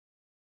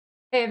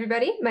Hey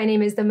everybody, my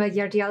name is the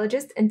Magyar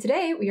Geologist, and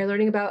today we are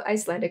learning about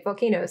Icelandic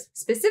volcanoes,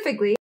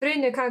 specifically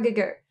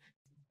Thrihnukagigur.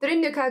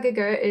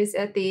 Thrihnukagigur is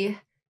at the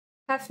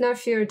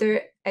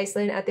Hafnarfjörður,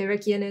 Iceland, at the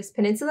Reykjanes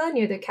Peninsula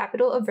near the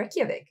capital of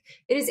Reykjavik.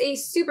 It is a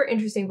super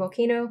interesting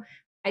volcano.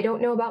 I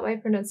don't know about my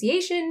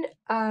pronunciation.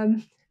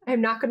 I'm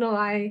not gonna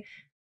lie,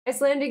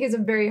 Icelandic is a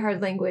very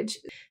hard language.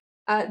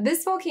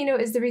 This volcano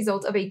is the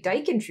result of a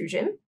dike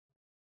intrusion,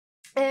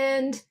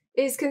 and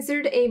is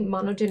considered a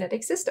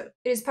monogenetic system.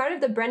 It is part of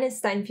the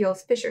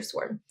Brennisteinfjöll fissure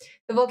swarm.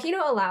 The volcano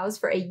allows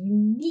for a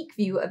unique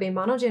view of a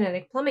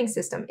monogenetic plumbing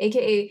system,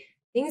 aka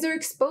things are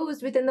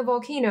exposed within the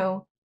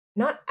volcano,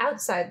 not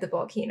outside the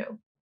volcano.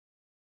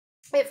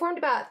 It formed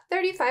about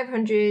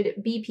 3,500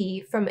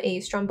 BP from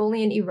a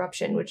Strombolian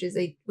eruption, which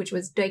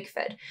was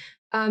dike-fed.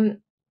 So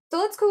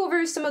let's go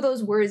over some of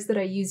those words that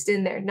I used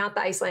in there, not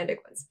the Icelandic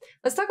ones.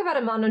 Let's talk about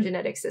a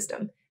monogenetic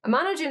system. A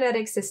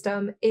monogenetic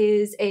system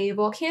is a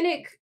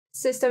volcanic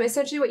system.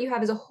 Essentially what you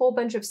have is a whole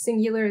bunch of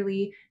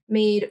singularly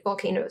made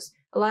volcanoes.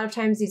 A lot of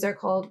times these are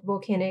called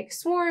volcanic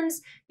swarms.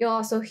 You'll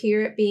also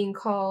hear it being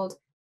called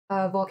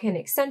a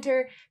volcanic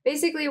center.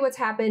 Basically what's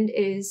happened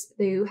is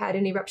you had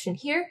an eruption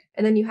here,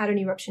 and then you had an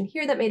eruption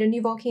here that made a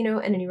new volcano,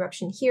 and an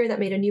eruption here that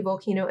made a new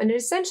volcano, and it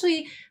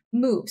essentially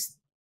moves.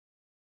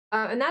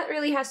 And that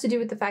really has to do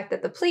with the fact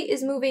that the plate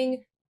is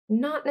moving,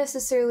 not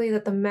necessarily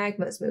that the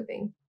magma is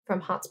moving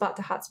from hotspot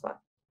to hotspot.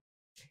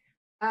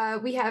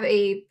 We have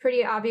a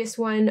pretty obvious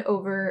one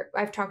over,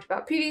 I've talked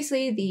about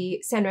previously,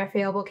 the San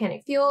Rafael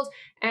volcanic field,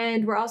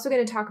 and we're also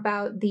going to talk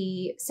about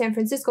the San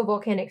Francisco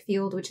volcanic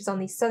field, which is on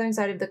the southern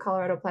side of the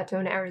Colorado Plateau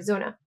in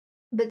Arizona.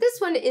 But this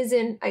one is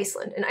in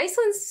Iceland, and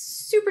Iceland's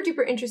super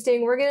duper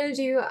interesting. We're going to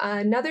do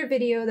another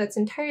video that's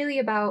entirely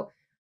about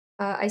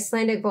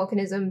Icelandic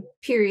volcanism,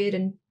 period,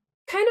 and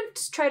kind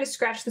of try to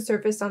scratch the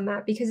surface on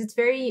that because it's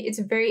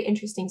a very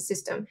interesting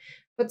system.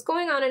 What's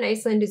going on in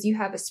Iceland is you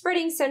have a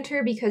spreading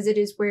center because it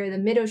is where the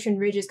mid-ocean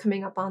ridge is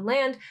coming up on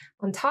land.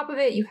 On top of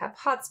it, you have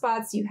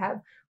hotspots, you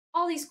have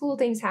all these cool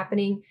things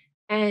happening,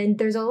 and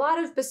there's a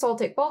lot of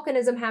basaltic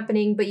volcanism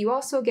happening, but you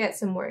also get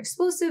some more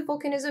explosive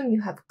volcanism.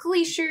 You have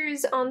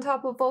glaciers on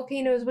top of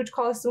volcanoes, which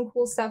cause some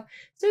cool stuff.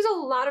 So there's a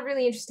lot of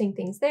really interesting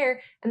things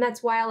there, and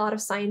that's why a lot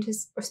of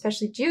scientists,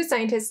 especially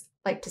geoscientists,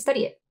 like to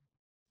study it.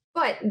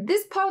 But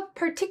this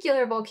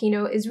particular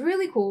volcano is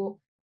really cool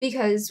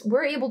because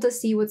we're able to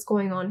see what's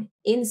going on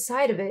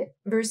inside of it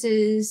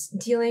versus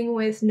dealing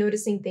with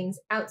noticing things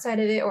outside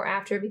of it or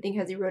after everything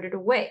has eroded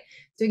away.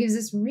 So it gives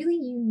this really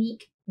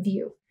unique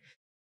view.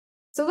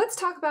 So let's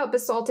talk about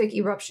basaltic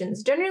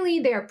eruptions.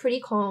 Generally, they are pretty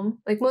calm.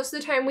 Like most of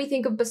the time we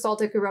think of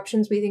basaltic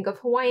eruptions, we think of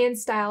Hawaiian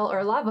style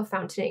or lava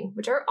fountaining,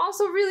 which are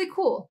also really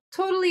cool.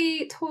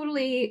 Totally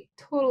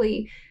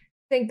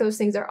think those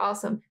things are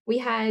awesome. We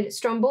had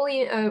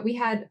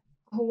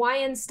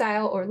Hawaiian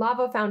style or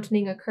lava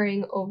fountaining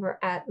occurring over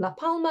at La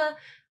Palma,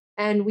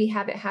 and we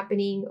have it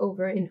happening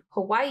over in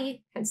Hawaii,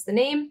 hence the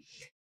name.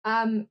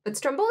 But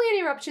Strombolian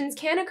eruptions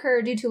can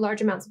occur due to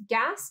large amounts of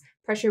gas,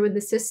 pressure with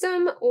the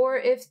system, or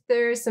if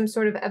there's some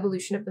sort of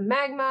evolution of the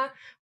magma,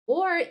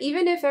 or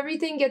even if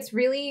everything gets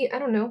really, I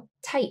don't know,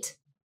 tight.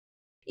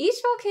 Each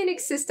volcanic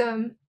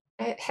system,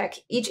 heck,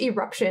 each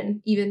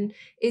eruption even,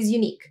 is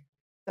unique.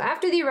 So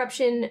after the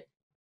eruption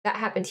that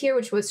happened here,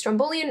 which was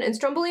Strombolian, and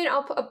Strombolian,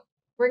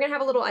 we're going to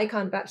have a little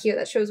icon back here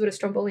that shows what a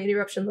Strombolian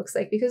eruption looks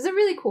like because they're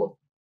really cool.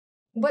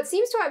 What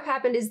seems to have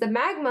happened is the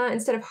magma,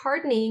 instead of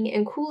hardening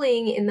and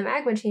cooling in the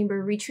magma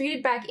chamber,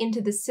 retreated back into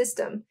the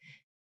system,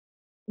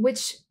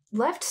 which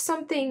left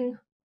something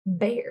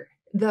bare,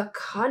 the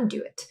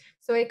conduit.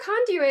 So a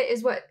conduit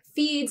is what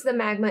feeds the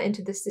magma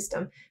into the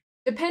system.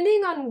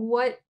 Depending on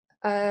what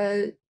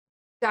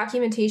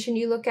documentation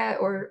you look at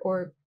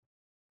or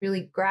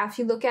really graph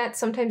you look at,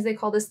 sometimes they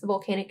call this the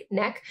volcanic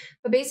neck,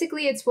 but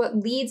basically it's what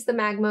leads the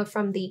magma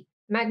from the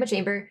magma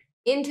chamber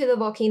into the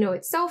volcano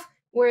itself,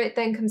 where it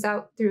then comes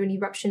out through an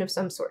eruption of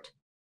some sort.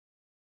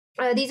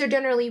 These are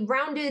generally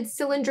rounded,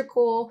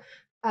 cylindrical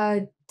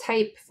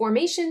type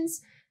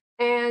formations,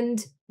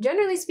 and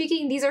generally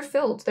speaking, these are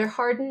filled. They're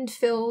hardened,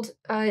 filled.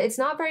 It's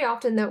not very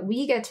often that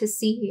we get to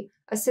see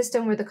a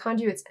system where the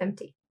conduit's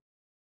empty.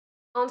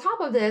 On top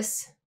of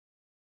this,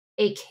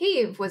 a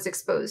cave was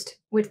exposed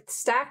with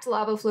stacked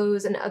lava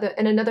flows and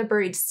another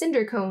buried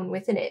cinder cone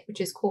within it,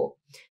 which is cool.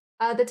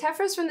 The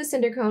tephras from the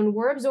cinder cone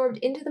were absorbed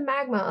into the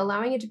magma,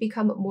 allowing it to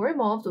become more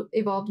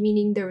evolved,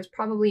 meaning there was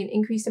probably an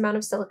increased amount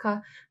of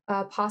silica,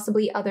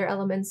 possibly other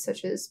elements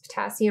such as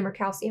potassium or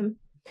calcium,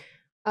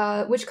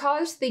 which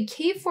caused the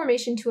cave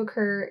formation to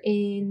occur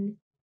in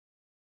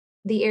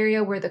the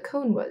area where the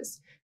cone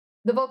was.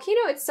 The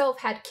volcano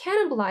itself had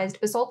cannibalized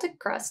basaltic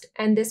crust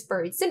and this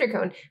buried cinder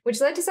cone, which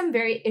led to some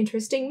very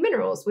interesting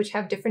minerals, which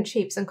have different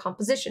shapes and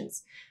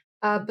compositions.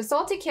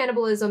 Basaltic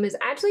cannibalism is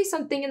actually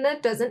something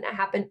that doesn't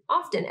happen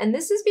often, and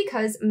this is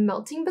because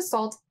melting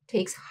basalt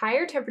takes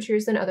higher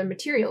temperatures than other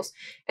materials.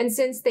 And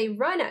since they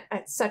run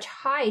at such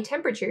high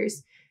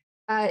temperatures,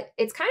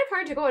 it's kind of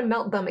hard to go and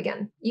melt them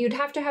again. You'd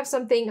have to have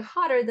something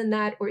hotter than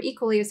that or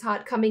equally as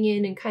hot coming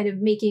in and kind of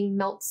making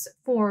melts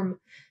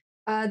form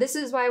This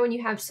is why when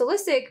you have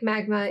silicic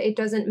magma, it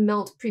doesn't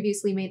melt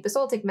previously made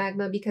basaltic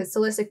magma, because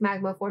silicic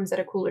magma forms at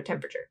a cooler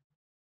temperature.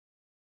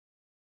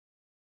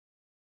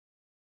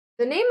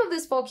 The name of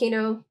this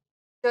volcano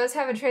does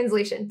have a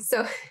translation.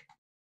 So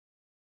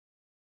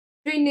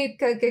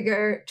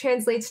Thrihnukagigur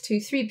translates to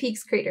Three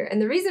Peaks Crater.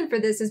 And the reason for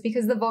this is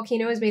because the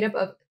volcano is made up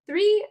of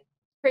 3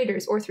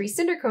 craters, or 3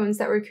 cinder cones,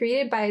 that were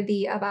created by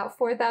the about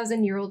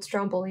 4,000-year-old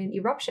Strombolian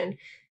eruption.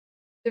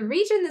 The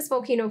region this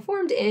volcano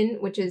formed in,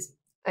 which is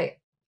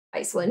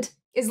Iceland,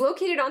 is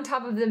located on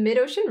top of the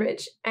mid-ocean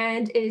ridge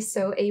and is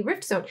so a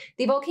rift zone.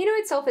 The volcano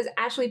itself is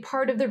actually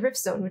part of the rift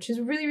zone, which is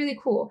really, really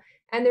cool.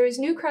 And there is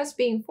new crust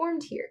being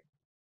formed here.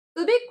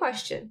 The big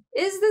question,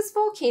 is this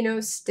volcano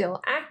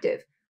still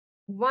active?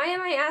 Why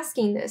am I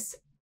asking this?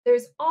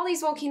 There's all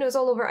these volcanoes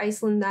all over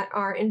Iceland that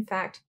are, in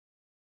fact,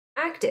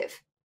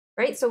 active,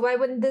 right? So why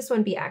wouldn't this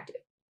one be active?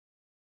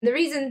 The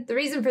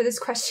reason for this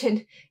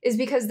question is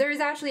because there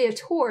is actually a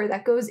tour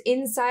that goes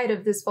inside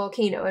of this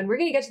volcano, and we're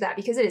going to get to that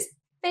because it is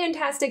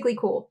fantastically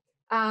cool.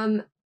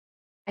 I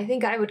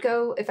think I would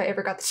go if I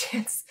ever got the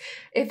chance.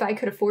 If I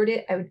could afford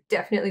it, I would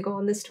definitely go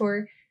on this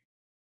tour.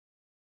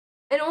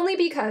 And only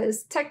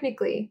because,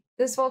 technically,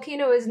 this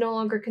volcano is no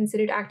longer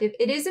considered active.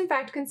 It is, in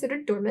fact,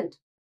 considered dormant.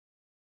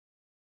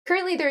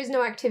 Currently, there is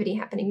no activity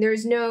happening. There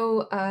is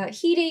no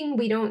heating.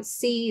 We don't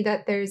see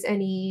that there's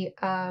any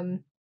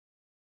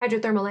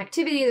hydrothermal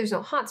activity. There's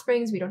no hot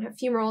springs. We don't have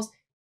fumaroles.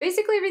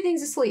 Basically,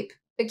 everything's asleep.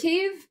 The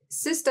cave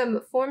system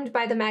formed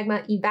by the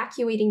magma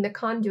evacuating the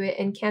conduit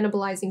and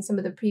cannibalizing some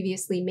of the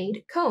previously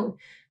made cone.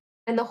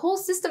 And the whole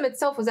system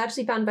itself was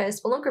actually found by a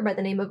spelunker by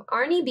the name of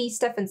Arne B.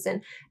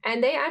 Stephenson.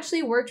 And they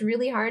actually worked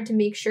really hard to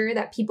make sure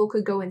that people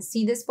could go and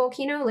see this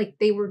volcano. Like,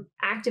 they were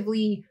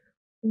actively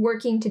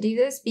working to do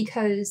this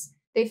because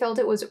they felt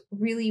it was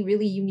really,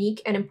 really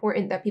unique and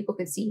important that people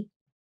could see.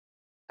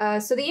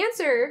 So the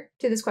answer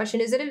to this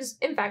question is it is,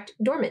 in fact,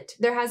 dormant.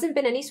 There hasn't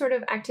been any sort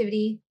of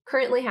activity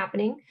currently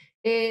happening.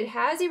 It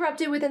has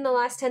erupted within the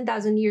last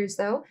 10,000 years,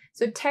 though,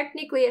 so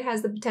technically it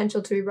has the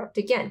potential to erupt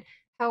again.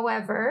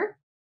 However,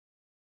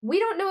 we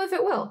don't know if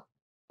it will,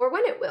 or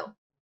when it will.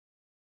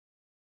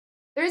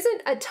 There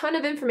isn't a ton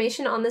of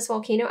information on this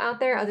volcano out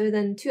there other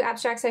than 2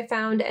 abstracts I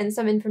found and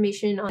some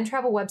information on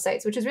travel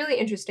websites, which is really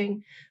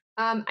interesting.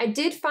 I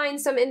did find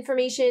some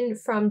information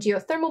from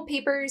geothermal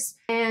papers,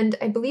 and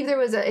I believe there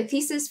was a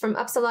thesis from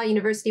Uppsala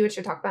University, which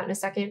I'll talk about in a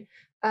second.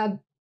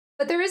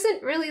 But there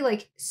isn't really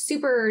like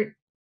super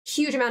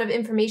huge amount of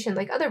information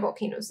like other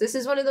volcanoes. This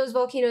is one of those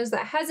volcanoes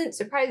that hasn't,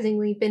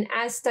 surprisingly, been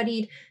as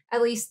studied,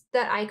 at least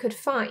that I could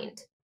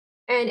find.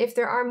 And if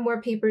there are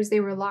more papers, they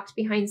were locked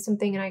behind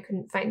something and I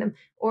couldn't find them,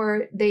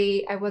 or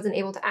I wasn't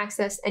able to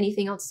access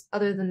anything else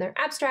other than their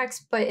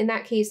abstracts. But in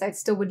that case, I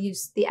still would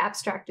use the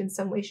abstract in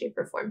some way, shape,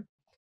 or form.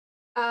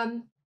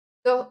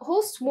 The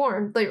whole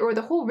swarm, or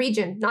the whole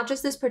region, not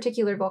just this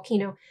particular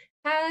volcano,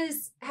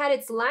 has had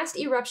its last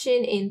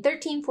eruption in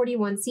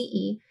 1341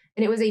 CE,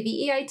 and it was a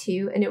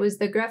VEI2, and it was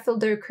the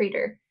Grefilder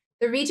crater.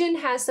 The region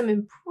has some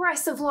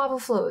impressive lava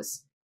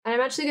flows, and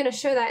I'm actually going to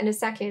show that in a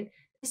second.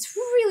 It's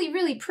really,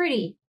 really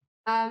pretty.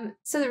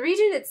 So the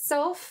region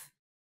itself,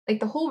 like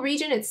the whole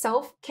region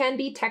itself, can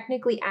be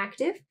technically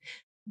active,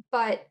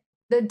 but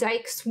the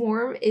dike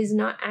swarm is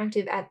not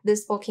active at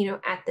this volcano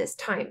at this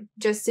time,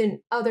 just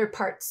in other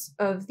parts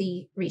of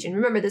the region.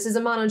 Remember, this is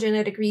a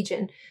monogenetic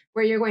region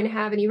where you're going to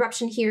have an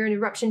eruption here, an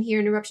eruption here,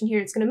 an eruption here,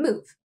 and it's going to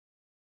move.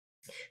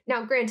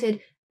 Now,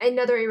 granted,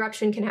 another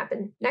eruption can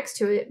happen next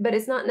to it, but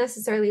it's not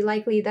necessarily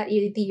likely that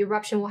the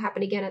eruption will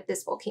happen again at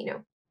this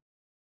volcano.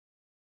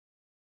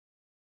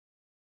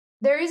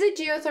 There is a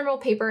geothermal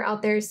paper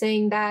out there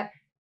saying that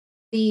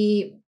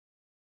the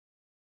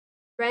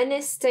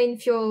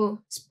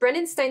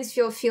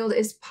Brennisteinsfjall field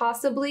is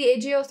possibly a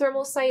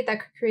geothermal site that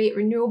could create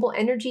renewable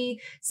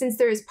energy, since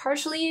there is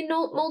partially a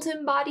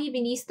molten body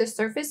beneath the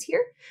surface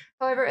here.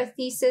 However, a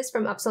thesis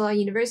from Uppsala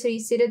University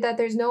stated that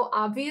there's no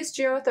obvious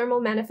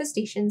geothermal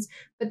manifestations,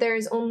 but there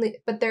is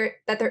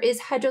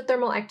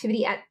hydrothermal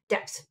activity at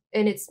depth,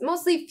 and it's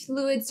mostly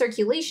fluid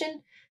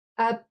circulation,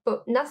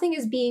 but nothing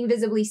is being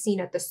visibly seen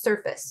at the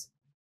surface.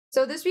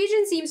 So this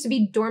region seems to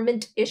be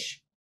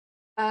dormant-ish.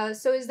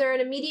 So is there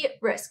an immediate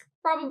risk?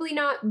 Probably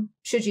not.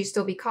 Should you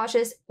still be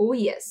cautious? Oh,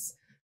 yes.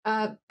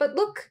 But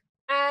look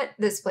at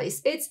this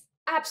place. It's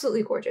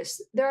absolutely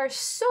gorgeous. There are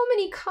so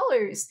many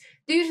colors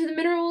due to the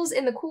minerals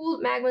and the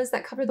cool magmas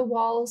that cover the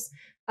walls.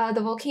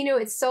 The volcano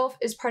itself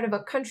is part of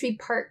a country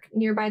park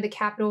nearby the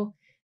capital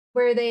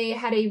where they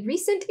had a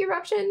recent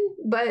eruption,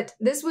 but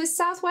this was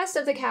southwest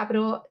of the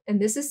capital and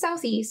this is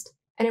southeast,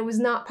 and it was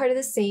not part of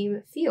the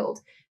same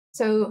field.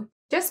 So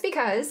just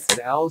because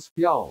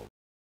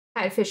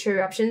had fissure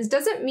eruptions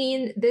doesn't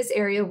mean this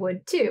area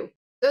would too.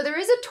 So there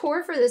is a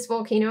tour for this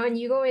volcano, and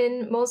you go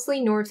in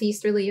mostly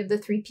northeasterly of the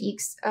 3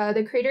 peaks.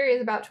 The crater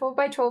is about 12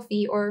 by 12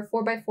 feet or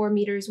 4 by 4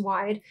 meters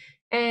wide,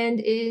 and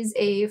is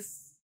a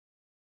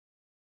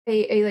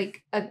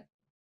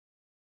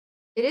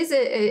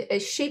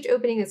shaped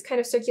opening that's kind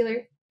of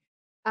circular.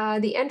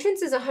 The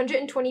entrance is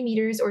 120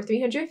 meters or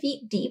 300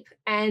 feet deep,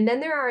 and then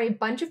there are a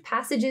bunch of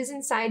passages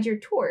inside your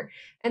tour,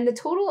 and the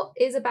total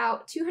is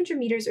about 200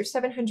 meters or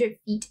 700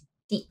 feet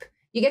deep.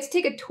 You get to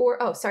take a tour.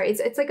 Oh, sorry,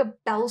 it's like a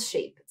bell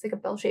shape. It's like a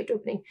bell-shaped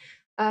opening.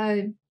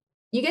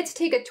 You get to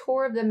take a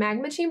tour of the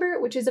magma chamber,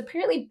 which is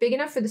apparently big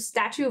enough for the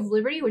Statue of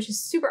Liberty, which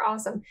is super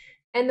awesome.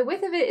 And the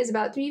width of it is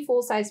about 3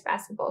 full-size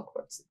basketball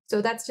courts.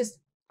 So that's just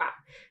wow.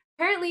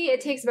 Apparently, it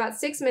takes about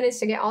 6 minutes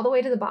to get all the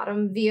way to the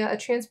bottom via a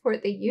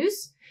transport they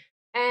use.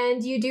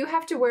 And you do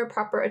have to wear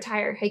proper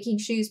attire, hiking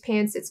shoes,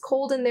 pants. It's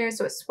cold in there,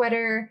 so a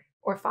sweater,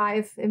 or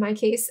 5 in my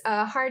case,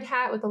 a hard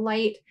hat with a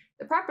light,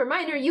 the proper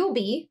minder you'll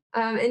be,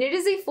 and it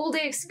is a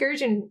full-day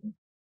excursion,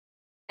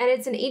 and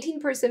it's an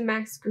 18-person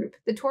max group.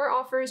 The tour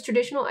offers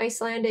traditional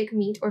Icelandic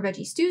meat or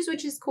veggie stews,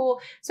 which is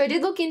cool. So I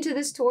did look into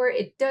this tour.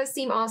 It does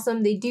seem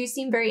awesome. They do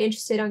seem very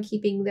interested on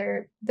keeping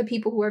the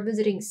people who are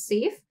visiting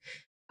safe.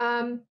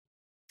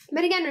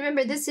 But again,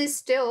 remember, this is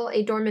still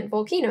a dormant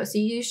volcano, so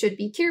you should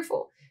be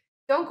careful.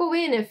 Don't go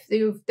in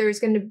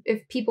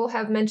if people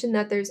have mentioned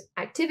that there's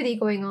activity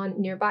going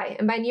on nearby.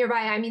 And by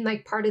nearby, I mean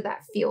like part of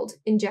that field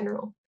in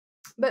general.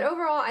 But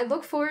overall, I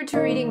look forward to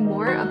reading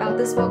more about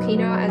this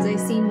volcano as I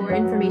see more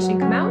information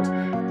come out.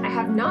 I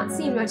have not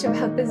seen much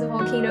about this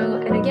volcano.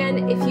 And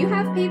again, if you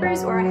have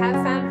papers or have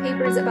found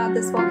papers about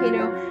this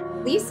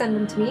volcano, please send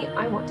them to me.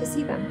 I want to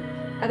see them.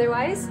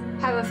 Otherwise,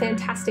 have a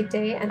fantastic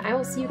day, and I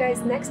will see you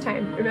guys next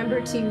time. Remember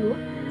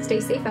to stay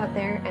safe out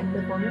there and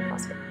live long and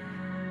prosper.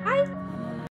 Bye!